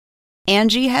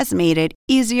Angie has made it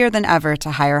easier than ever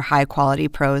to hire high-quality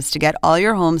pros to get all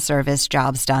your home service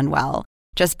jobs done well.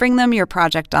 Just bring them your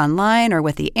project online or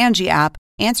with the Angie app,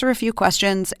 answer a few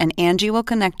questions, and Angie will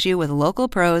connect you with local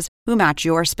pros who match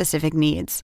your specific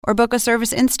needs. Or book a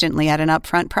service instantly at an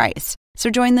upfront price. So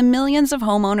join the millions of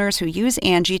homeowners who use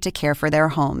Angie to care for their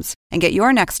homes and get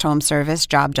your next home service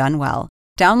job done well.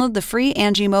 Download the free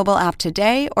Angie mobile app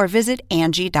today or visit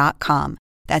Angie.com.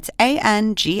 That's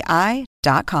ANGI.com.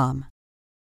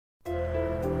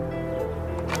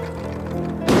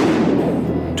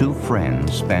 Two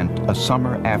friends spent a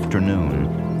summer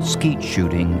afternoon skeet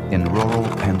shooting in rural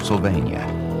Pennsylvania.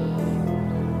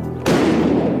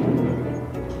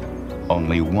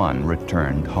 Only one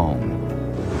returned home.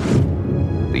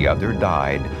 The other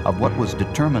died of what was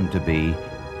determined to be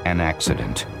an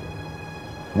accident.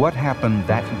 What happened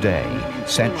that day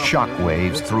sent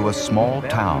shockwaves through a small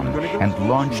town and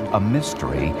launched a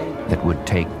mystery that would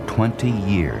take 20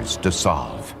 years to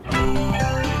solve.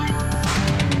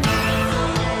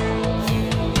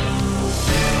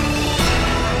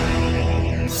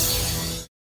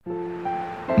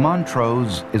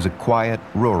 Montrose is a quiet,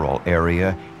 rural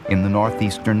area in the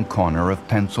northeastern corner of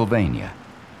Pennsylvania.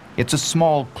 It's a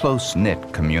small,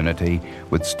 close-knit community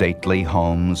with stately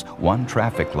homes, one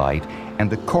traffic light,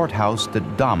 and a courthouse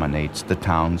that dominates the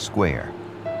town square.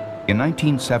 In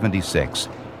 1976,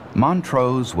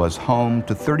 Montrose was home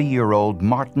to 30-year-old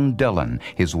Martin Dillon,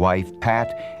 his wife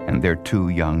Pat, and their two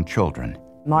young children.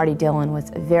 Marty Dillon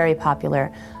was a very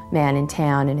popular man in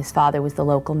town, and his father was the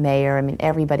local mayor. I mean,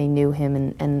 everybody knew him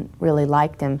and really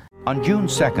liked him. On June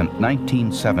 2nd,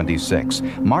 1976,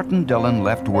 Martin Dillon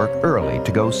left work early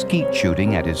to go skeet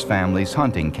shooting at his family's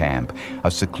hunting camp, a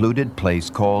secluded place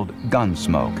called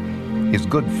Gunsmoke. His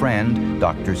good friend,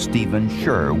 Dr. Stephen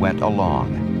Scher, went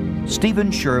along.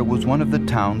 Stephen Scher was one of the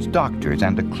town's doctors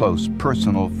and a close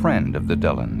personal friend of the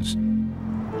Dillons.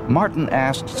 Martin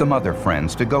asked some other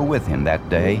friends to go with him that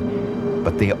day,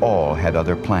 but they all had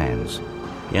other plans.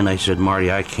 And I said,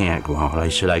 Marty, I can't go out. I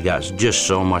said, I got just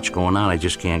so much going on, I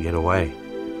just can't get away.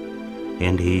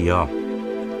 And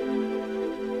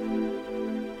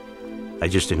I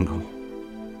just didn't go.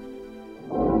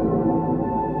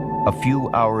 A few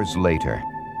hours later,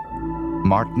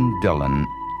 Martin Dillon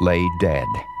lay dead.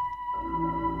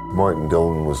 Martin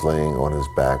Dillon was laying on his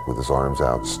back with his arms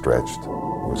outstretched.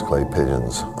 There was clay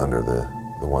pigeons under the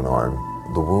one arm.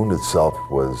 The wound itself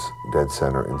was dead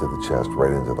center into the chest,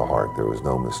 right into the heart. There was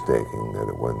no mistaking that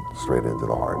it went straight into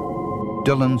the heart.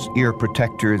 Dillon's ear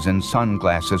protectors and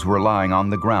sunglasses were lying on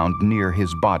the ground near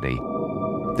his body.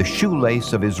 The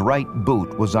shoelace of his right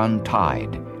boot was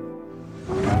untied.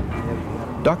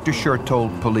 Dr. Scher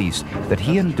told police that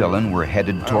he and Dillon were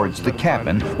headed towards the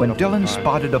cabin when Dillon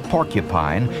spotted a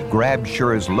porcupine, grabbed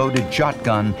Scher's loaded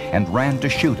shotgun, and ran to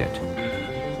shoot it.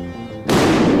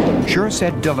 Scher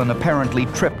said Dillon apparently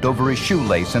tripped over his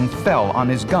shoelace and fell on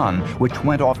his gun, which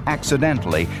went off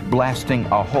accidentally, blasting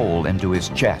a hole into his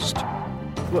chest.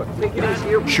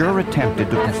 Scher attempted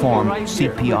to perform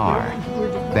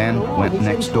CPR, then went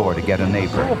next door to get a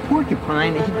neighbor. A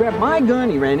porcupine, and he grabbed my gun,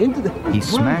 he ran into the... He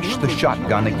smashed the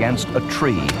shotgun against a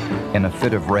tree in a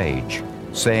fit of rage,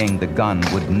 saying the gun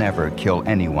would never kill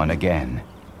anyone again.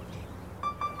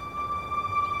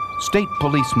 State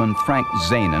Policeman Frank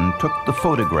Zanin took the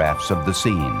photographs of the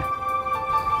scene. And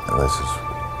I says,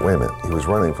 wait a minute, he was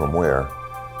running from where?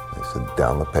 I said,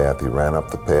 down the path. He ran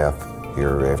up the path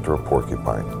here after a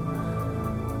porcupine.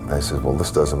 And I said, well,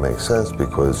 this doesn't make sense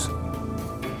because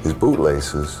his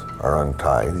bootlaces are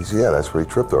untied. He said, yeah, that's where he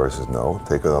tripped over. I said, no,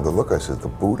 take another look. I said, the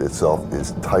boot itself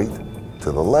is tight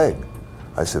to the leg.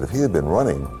 I said, if he had been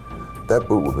running, that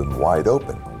boot would have been wide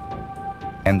open.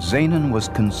 And Zanin was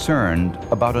concerned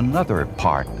about another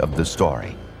part of the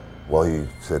story. Well, he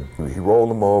said he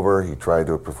rolled him over, he tried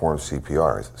to perform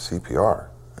CPR. I said, CPR?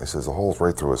 I says, the hole's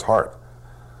right through his heart.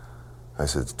 I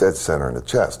said, it's dead center in the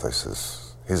chest. I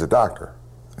says, he's a doctor.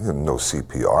 He didn't know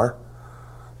CPR.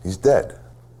 He's dead.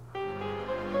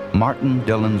 Martin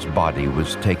Dillon's body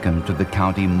was taken to the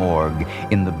county morgue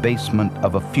in the basement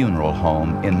of a funeral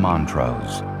home in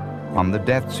Montrose. On the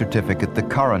death certificate, the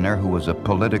coroner, who was a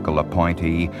political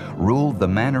appointee, ruled the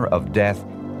manner of death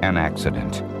an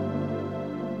accident.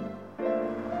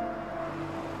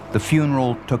 The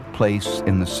funeral took place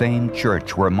in the same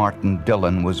church where Martin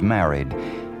Dillon was married.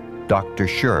 Dr.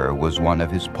 Scher was one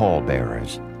of his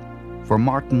pallbearers. For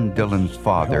Martin Dillon's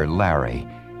father, Larry,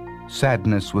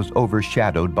 sadness was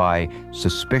overshadowed by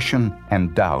suspicion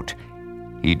and doubt.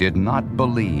 He did not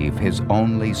believe his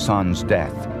only son's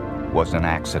death was an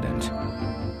accident.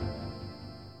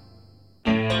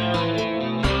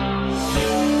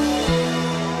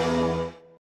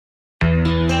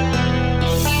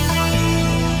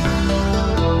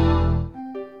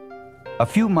 A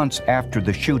few months after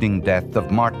the shooting death of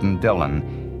Martin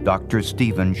Dillon, Dr.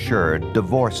 Stephen Scher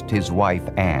divorced his wife,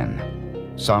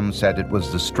 Anne. Some said it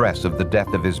was the stress of the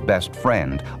death of his best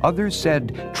friend. Others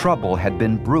said trouble had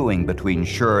been brewing between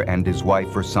Scher and his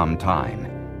wife for some time.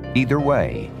 Either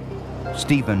way,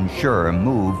 Stephen Scher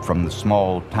moved from the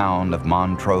small town of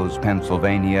Montrose,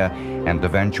 Pennsylvania, and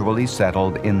eventually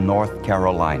settled in North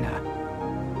Carolina.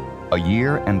 A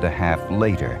year and a half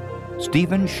later,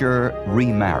 Stephen Scher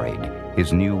remarried.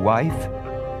 His new wife,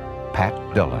 Pat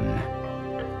Dillon,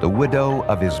 the widow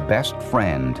of his best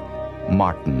friend,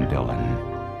 Martin Dillon.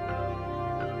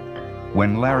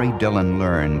 When Larry Dillon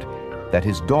learned that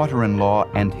his daughter-in-law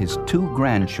and his 2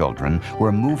 grandchildren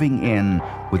were moving in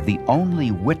with the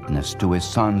only witness to his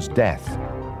son's death,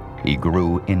 he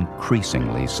grew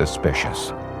increasingly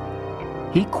suspicious.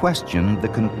 He questioned the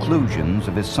conclusions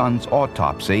of his son's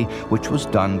autopsy, which was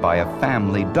done by a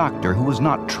family doctor who was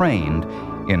not trained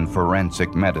in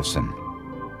forensic medicine.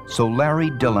 So Larry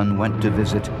Dillon went to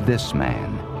visit this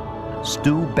man,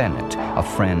 Stu Bennett, a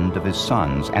friend of his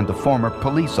son's and a former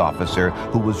police officer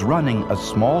who was running a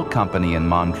small company in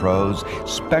Montrose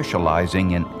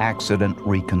specializing in accident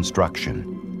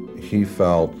reconstruction. He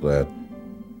felt that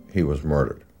he was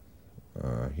murdered.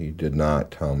 He did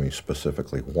not tell me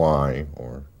specifically why,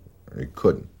 or he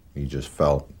couldn't. He just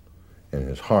felt in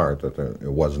his heart that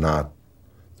it was not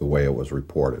the way it was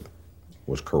reported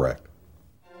was correct.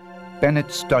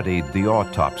 Bennett studied the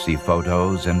autopsy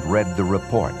photos and read the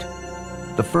report.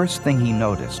 The first thing he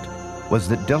noticed was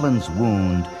that Dillon's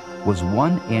wound was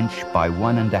 1 inch by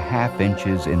 1.5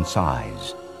 inches in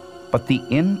size, but the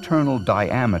internal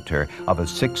diameter of a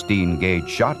 16-gauge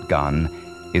shotgun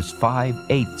is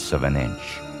 5/8 of an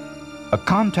inch. A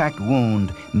contact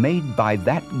wound made by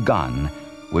that gun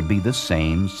would be the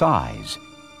same size,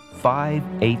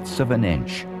 5/8 of an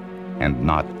inch, and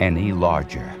not any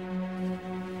larger.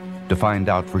 To find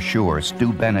out for sure,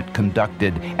 Stu Bennett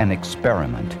conducted an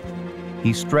experiment.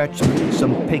 He stretched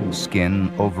some pig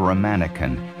skin over a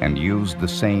mannequin and used the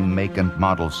same make and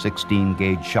model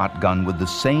 16-gauge shotgun with the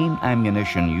same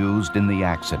ammunition used in the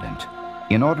accident.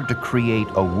 In order to create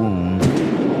a wound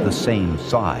the same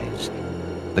size,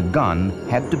 the gun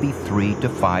had to be 3 to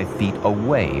 5 feet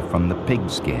away from the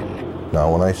pigskin. Now,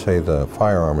 when I say the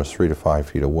firearm is 3 to 5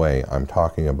 feet away, I'm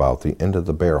talking about the end of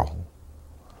the barrel,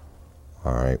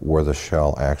 all right, where the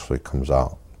shell actually comes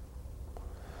out.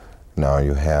 Now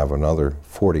you have another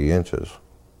 40 inches,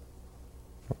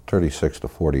 36 to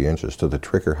 40 inches to the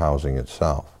trigger housing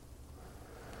itself.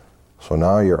 So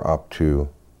now you're up to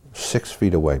 6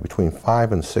 feet away, between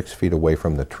 5 and 6 feet away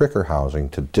from the trigger housing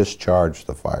to discharge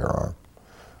the firearm,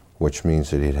 which means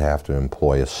that he'd have to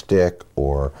employ a stick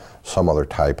or some other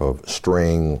type of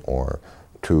string or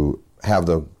to have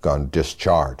the gun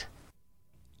discharge.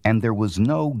 And there was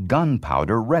no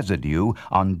gunpowder residue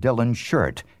on Dillon's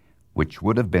shirt, which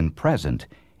would have been present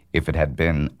if it had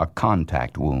been a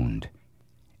contact wound.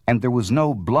 And there was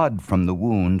no blood from the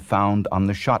wound found on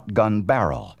the shotgun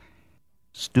barrel.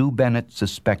 Stu Bennett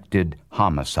suspected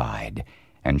homicide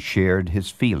and shared his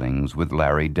feelings with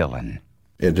Larry Dillon.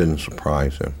 It didn't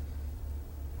surprise him.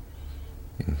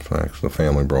 In fact, the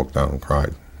family broke down and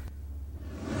cried.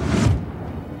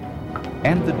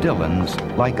 And the Dillons,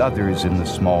 like others in the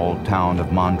small town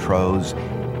of Montrose,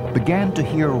 began to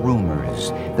hear rumors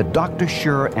that Dr.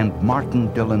 Scher and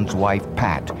Martin Dillon's wife,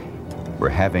 Pat, were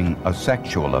having a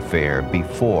sexual affair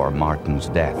before Martin's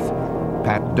death.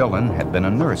 Pat Dillon had been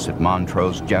a nurse at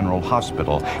Montrose General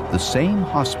Hospital, the same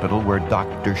hospital where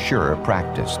Dr. Scher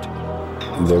practiced.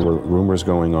 There were rumors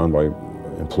going on by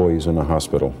employees in the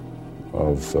hospital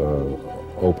of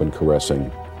open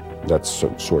caressing, that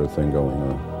sort of thing going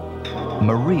on.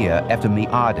 Maria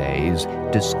Efthimiades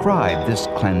described this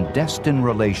clandestine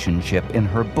relationship in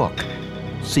her book,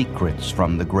 Secrets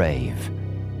from the Grave.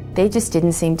 They just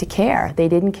didn't seem to care. They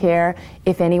didn't care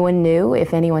if anyone knew,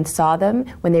 if anyone saw them.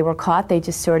 When they were caught, they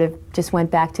just sort of went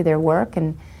back to their work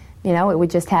and, you know, it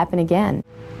would just happen again.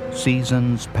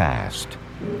 Seasons passed,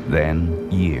 then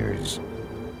years.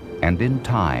 And in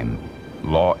time,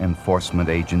 law enforcement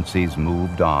agencies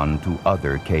moved on to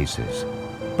other cases.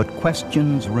 But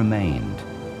questions remained.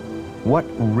 What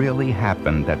really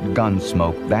happened at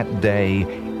Gunsmoke that day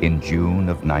in June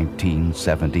of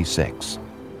 1976?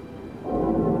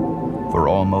 For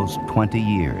almost 20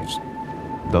 years,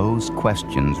 those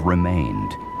questions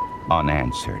remained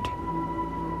unanswered.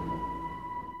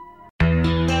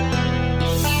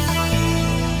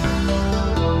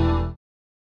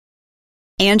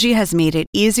 Angie has made it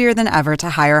easier than ever to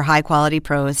hire high-quality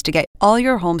pros to get all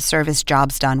your home service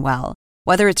jobs done well.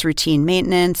 Whether it's routine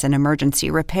maintenance, an emergency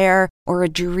repair, or a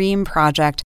dream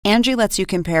project, Angie lets you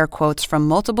compare quotes from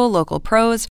multiple local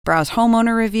pros, browse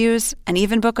homeowner reviews, and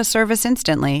even book a service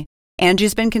instantly.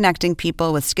 Angie's been connecting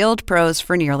people with skilled pros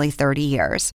for nearly 30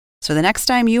 years. So the next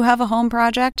time you have a home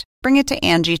project, bring it to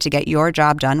Angie to get your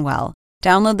job done well.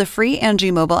 Download the free Angie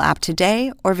mobile app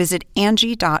today or visit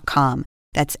Angie.com.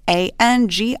 That's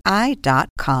ANGI.com.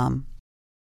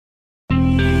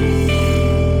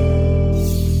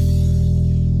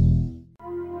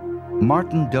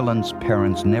 Martin Dillon's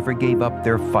parents never gave up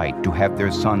their fight to have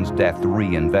their son's death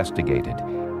reinvestigated.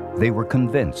 They were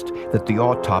convinced that the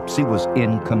autopsy was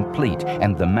incomplete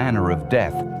and the manner of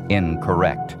death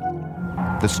incorrect.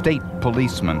 The state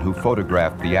policeman who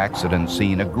photographed the accident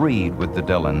scene agreed with the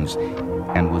Dillons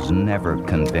and was never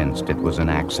convinced it was an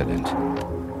accident.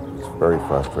 It's very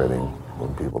frustrating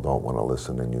when people don't want to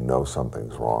listen and you know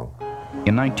something's wrong.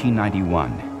 In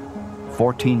 1991,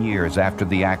 14 years after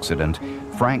the accident,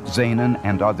 Frank Zanin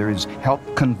and others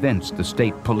helped convince the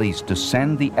state police to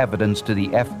send the evidence to the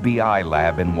FBI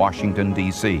lab in Washington,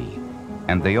 D.C.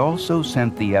 And they also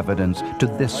sent the evidence to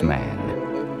this man,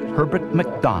 Herbert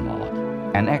McDonald,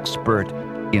 an expert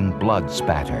in blood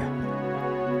spatter.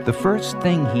 The first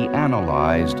thing he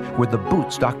analyzed were the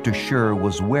boots Dr. Schur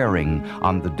was wearing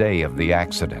on the day of the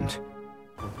accident.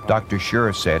 Dr.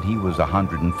 Schur said he was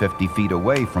 150 feet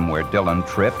away from where Dillon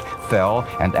tripped, fell,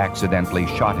 and accidentally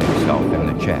shot himself in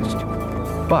the chest.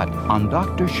 But on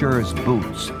Dr. Schur's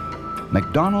boots,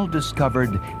 McDonald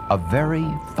discovered a very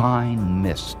fine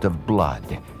mist of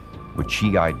blood, which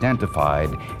he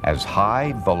identified as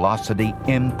high-velocity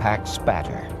impact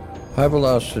spatter.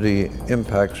 High-velocity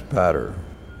impact spatter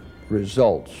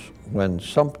results when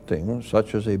something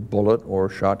such as a bullet or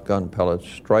shotgun pellets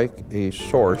strike a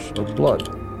source of blood,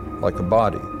 like a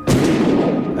body.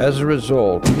 As a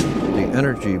result, the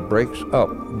energy breaks up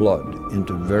blood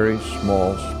into very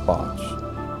small spots.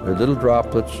 Their little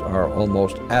droplets are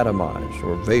almost atomized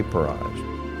or vaporized.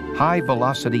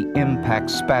 High-velocity impact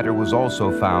spatter was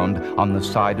also found on the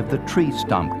side of the tree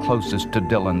stump closest to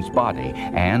Dillon's body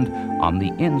and on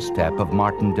the instep of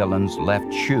Martin Dillon's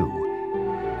left shoe.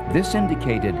 This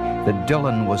indicated that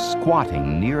Dillon was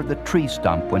squatting near the tree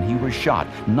stump when he was shot,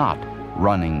 not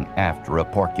running after a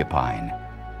porcupine.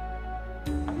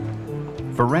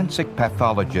 Forensic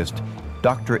pathologist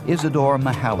Dr. Isidore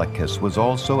Mihalakis was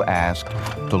also asked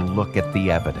to look at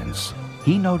the evidence.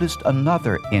 He noticed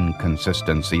another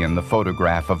inconsistency in the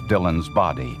photograph of Dillon's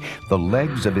body. The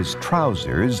legs of his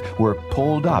trousers were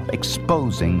pulled up,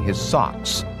 exposing his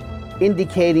socks,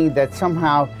 indicating that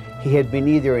somehow he had been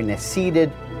either in a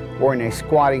seated or in a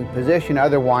squatting position.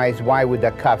 Otherwise, why would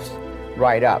the cuffs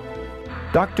ride up?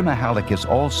 Dr. Mihalakis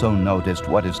also noticed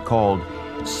what is called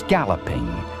scalloping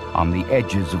on the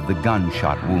edges of the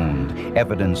gunshot wound,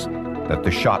 evidence that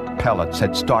the shot pellets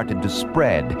had started to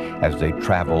spread as they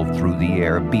traveled through the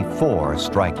air before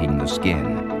striking the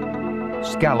skin.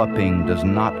 Scalloping does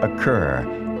not occur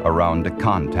around a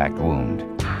contact wound.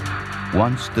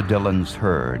 Once the Dillons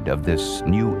heard of this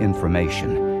new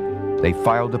information, they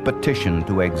filed a petition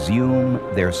to exhume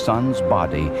their son's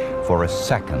body for a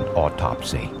second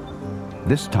autopsy.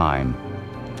 This time,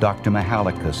 Dr.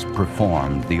 Mihalakis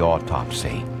performed the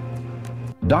autopsy.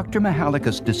 Dr.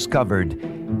 Mihalakis discovered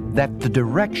that the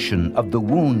direction of the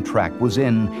wound track was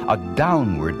in a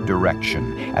downward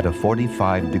direction at a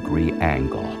 45-degree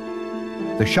angle.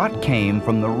 The shot came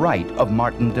from the right of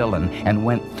Martin Dillon and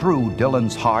went through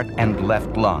Dillon's heart and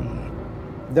left lung.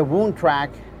 The wound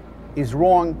track is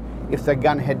wrong if the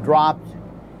gun had dropped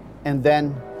and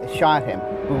then shot him.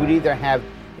 We would either have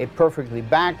a perfectly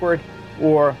backward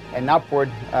or an upward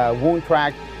wound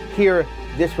track. Here,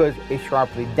 this was a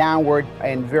sharply downward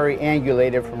and very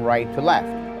angulated from right to left.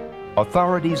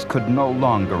 Authorities could no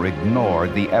longer ignore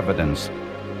the evidence,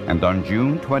 and on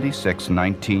June 26,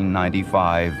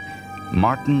 1995,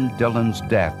 Martin Dillon's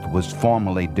death was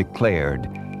formally declared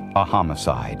a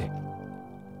homicide.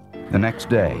 The next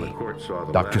day,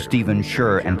 Dr. Stephen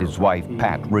Schur and his wife,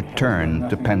 Pat, returned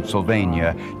to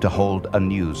Pennsylvania to hold a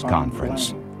news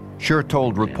conference. Schur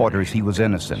told reporters he was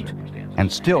innocent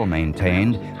and still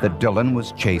maintained that Dillon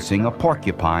was chasing a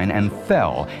porcupine and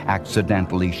fell,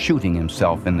 accidentally shooting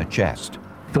himself in the chest.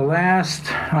 The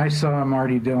last I saw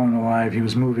Marty Dillon alive, he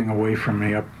was moving away from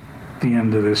me up the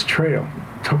end of this trail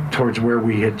towards where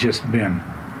we had just been.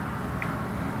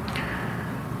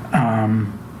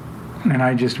 And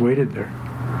I just waited there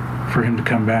for him to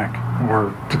come back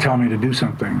or to tell me to do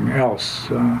something else.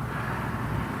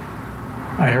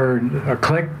 I heard a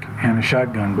click and a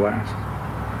shotgun blast.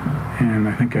 And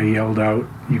I think I yelled out,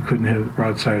 "You couldn't hit the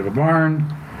broadside of a barn,"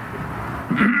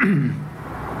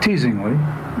 teasingly,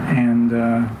 and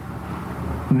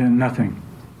then nothing.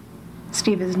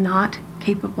 Steve is not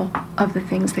capable of the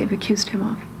things they've accused him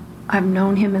of. I've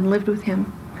known him and lived with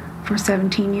him for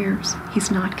 17 years.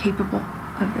 He's not capable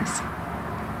of this.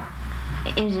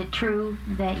 Is it true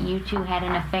that you two had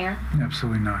an affair?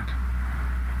 Absolutely not.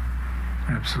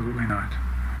 Absolutely not.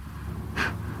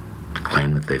 To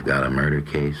claim that they've got a murder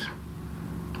case.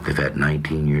 They've had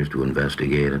 19 years to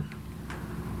investigate it.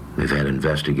 They've had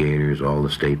investigators, all the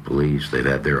state police. They've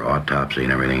had their autopsy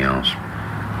and everything else.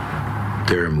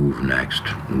 Their move next,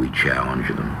 and we challenge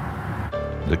them.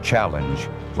 The challenge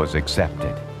was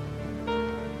accepted.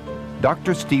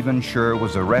 Dr. Stephen Scher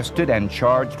was arrested and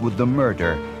charged with the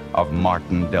murder of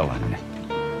Martin Dillon.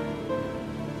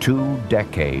 2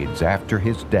 decades after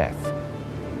his death,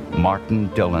 Martin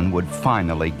Dillon would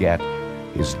finally get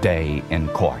his day in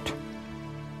court.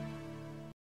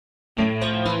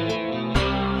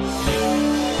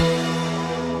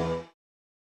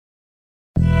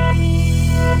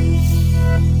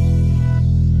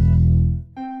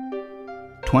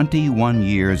 "21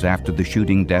 years after the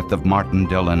shooting death of Martin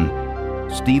Dillon,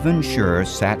 Stephen Scher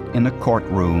sat in a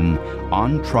courtroom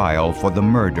on trial for the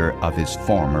murder of his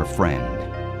former friend.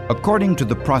 According to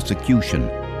the prosecution,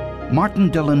 Martin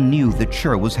Dillon knew that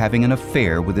Scher was having an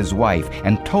affair with his wife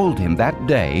and told him that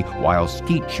day while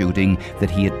skeet shooting that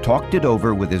he had talked it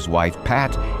over with his wife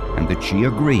Pat and that she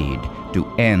agreed to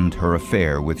end her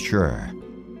affair with Scher.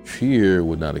 Scher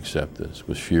would not accept this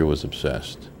because Scher was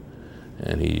obsessed.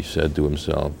 And he said to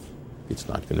himself, it's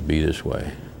not going to be this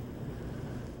way.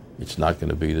 It's not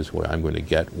going to be this way. I'm going to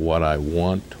get what I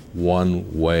want one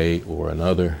way or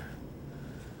another,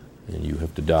 and you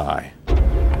have to die.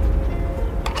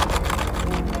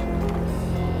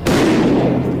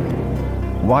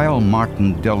 While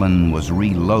Martin Dillon was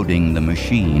reloading the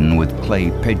machine with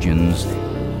clay pigeons,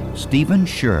 Stephen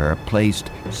Scher placed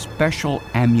special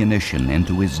ammunition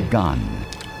into his gun,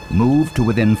 moved to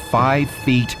within 5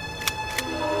 feet,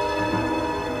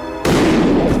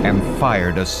 and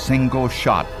fired a single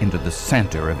shot into the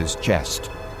center of his chest.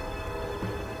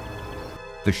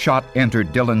 The shot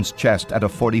entered Dillon's chest at a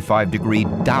 45-degree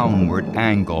downward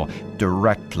angle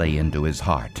directly into his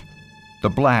heart. The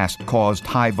blast caused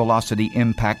high-velocity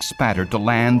impact spatter to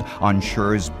land on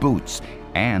Scher's boots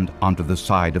and onto the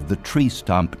side of the tree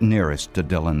stump nearest to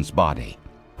Dillon's body.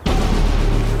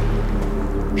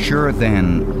 Scher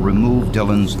then removed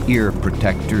Dillon's ear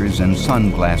protectors and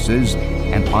sunglasses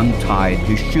and untied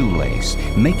his shoelace,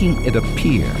 making it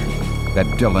appear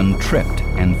that Dillon tripped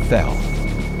and fell.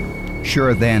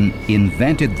 Scher then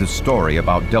invented the story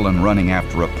about Dillon running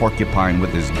after a porcupine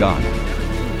with his gun.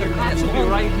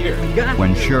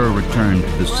 When Scher returned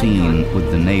to the scene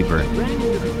with the neighbor,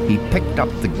 he picked up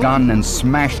the gun and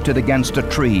smashed it against a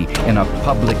tree in a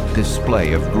public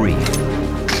display of grief.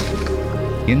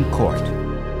 In court,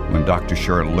 when Dr.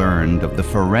 Scher learned of the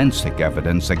forensic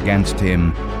evidence against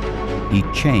him, he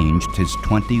changed his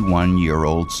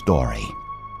 21-year-old story.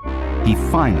 He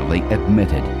finally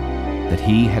admitted that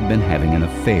he had been having an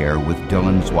affair with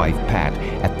Dillon's wife, Pat,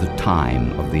 at the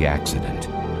time of the accident.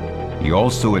 He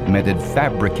also admitted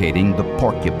fabricating the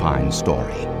porcupine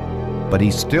story. But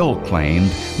he still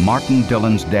claimed Martin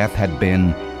Dillon's death had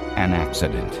been an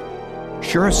accident.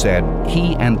 Scher said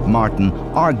he and Martin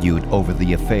argued over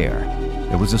the affair.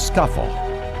 There was a scuffle,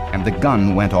 and the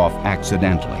gun went off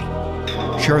accidentally.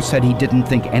 Scher said he didn't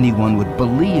think anyone would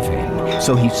believe him,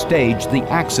 so he staged the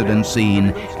accident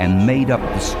scene and made up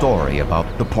the story about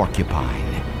the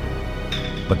porcupine.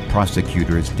 But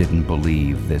prosecutors didn't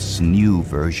believe this new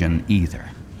version either.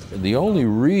 The only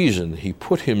reason he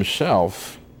put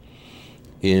himself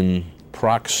in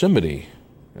proximity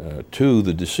to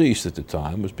the deceased at the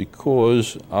time was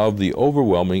because of the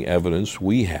overwhelming evidence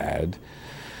we had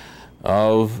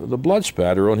of the blood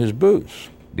spatter on his boots.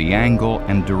 The angle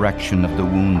and direction of the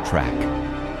wound track,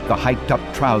 the hiked-up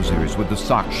trousers with the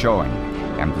socks showing,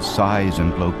 and the size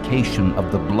and location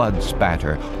of the blood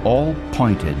spatter all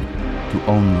pointed to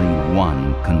only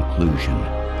one conclusion: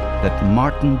 that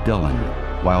Martin Dillon,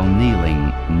 while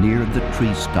kneeling near the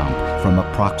tree stump from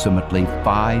approximately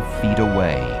 5 feet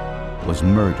away, was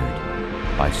murdered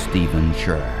by Stephen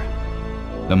Scher.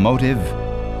 The motive?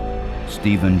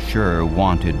 Stephen Scher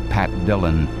wanted Pat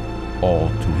Dillon all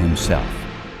to himself.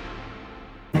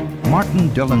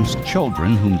 Martin Dillon's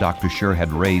children, whom Dr. Scher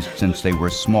had raised since they were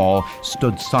small,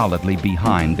 stood solidly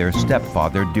behind their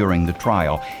stepfather during the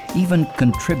trial, even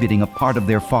contributing a part of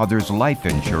their father's life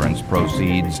insurance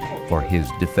proceeds for his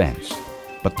defense.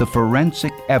 But the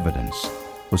forensic evidence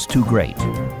was too great.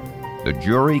 The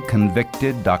jury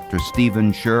convicted Dr.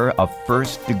 Stephen Scher of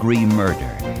first-degree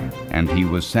murder, and he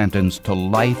was sentenced to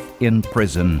life in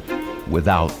prison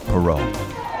without parole.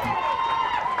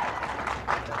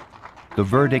 the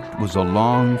verdict was a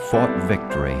long-fought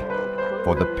victory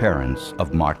for the parents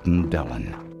of Martin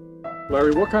Dillon.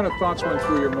 Larry, what kind of thoughts went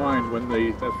through your mind when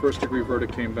that first-degree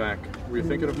verdict came back? Were you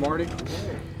thinking of Marty?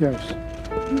 Yes.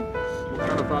 What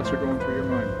kind of thoughts are going through your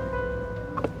mind?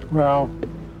 Well,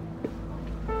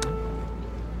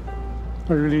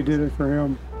 I really did it for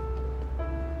him.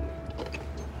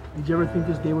 Did you ever think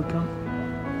this day would come?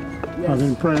 I've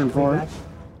been praying for it.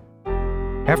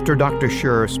 After Dr.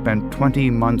 Scher spent 20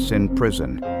 months in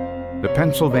prison, the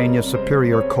Pennsylvania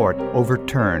Superior Court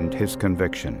overturned his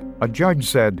conviction. A judge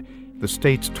said the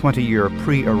state's 20-year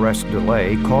pre-arrest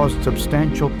delay caused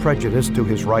substantial prejudice to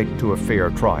his right to a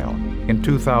fair trial. In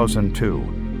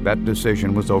 2002, that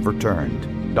decision was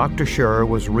overturned. Dr. Scher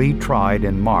was retried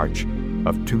in March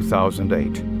of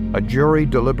 2008. A jury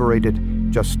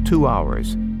deliberated just 2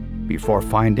 hours before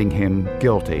finding him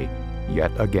guilty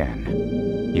yet again.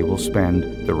 He will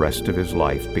spend the rest of his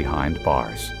life behind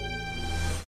bars.